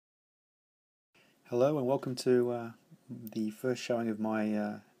Hello and welcome to the first showing of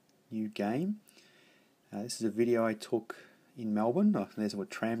my new game. This is a video I took in Melbourne. There's a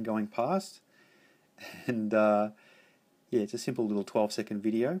tram going past, and yeah, it's a simple little 12-second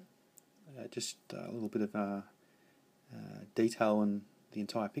video. Just a little bit of detail in the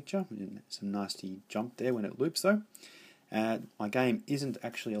entire picture. And some nasty jump there when it loops though. My game isn't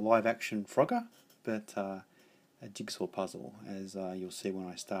actually a live-action Frogger, but a jigsaw puzzle, as you'll see when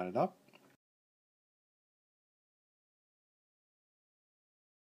I start it up.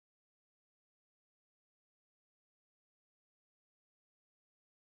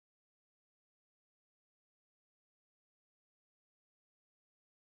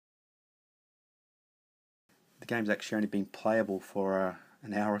 The game's actually only been playable for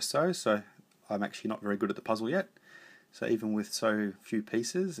an hour or so I'm actually not very good at the puzzle yet. So even with so few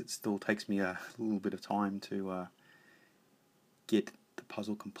pieces, it still takes me a little bit of time to get the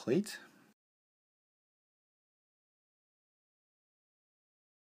puzzle complete.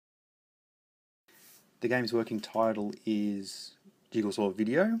 The game's working title is JiggleSaw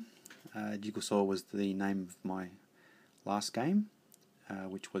Video. JiggleSaw was the name of my last game,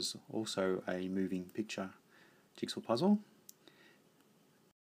 which was also a moving picture jigsaw puzzle.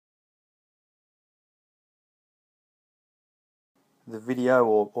 The video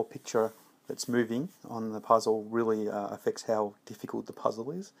or picture that's moving on the puzzle really affects how difficult the puzzle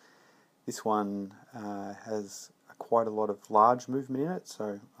is. This one has quite a lot of large movement in it,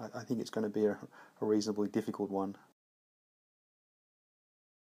 so I think it's going to be a reasonably difficult one.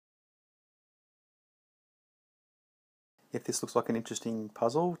 If this looks like an interesting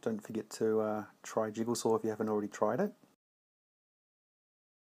puzzle, don't forget to try JiggleSaw if you haven't already tried it.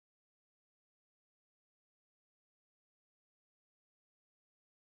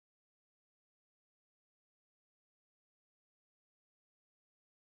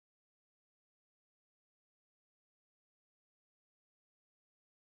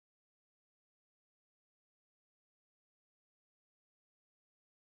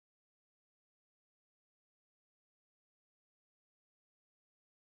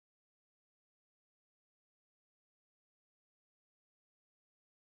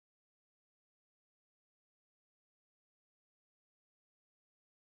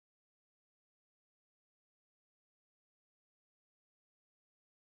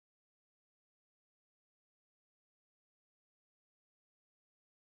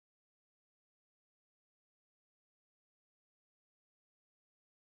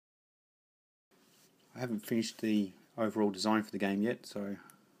 I haven't finished the overall design for the game yet, so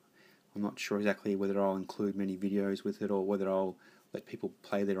I'm not sure exactly whether I'll include many videos with it or whether I'll let people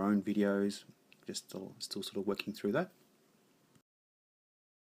play their own videos. Just still sort of working through that.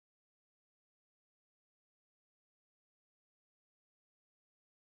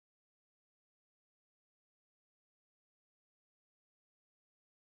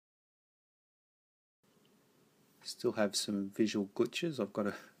 Still have some visual glitches I've got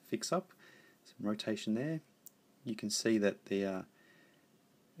to fix up. Some rotation there. You can see that the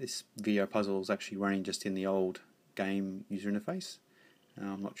this video puzzle is actually running just in the old game user interface.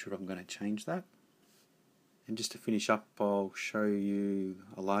 I'm not sure if I'm going to change that. And just to finish up, I'll show you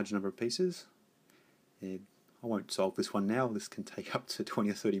a large number of pieces. I won't solve this one now. This can take up to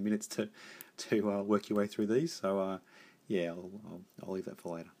 20 or 30 minutes to work your way through these. So yeah, I'll leave that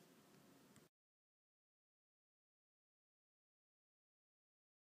for later.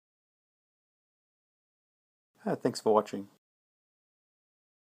 Thanks for watching.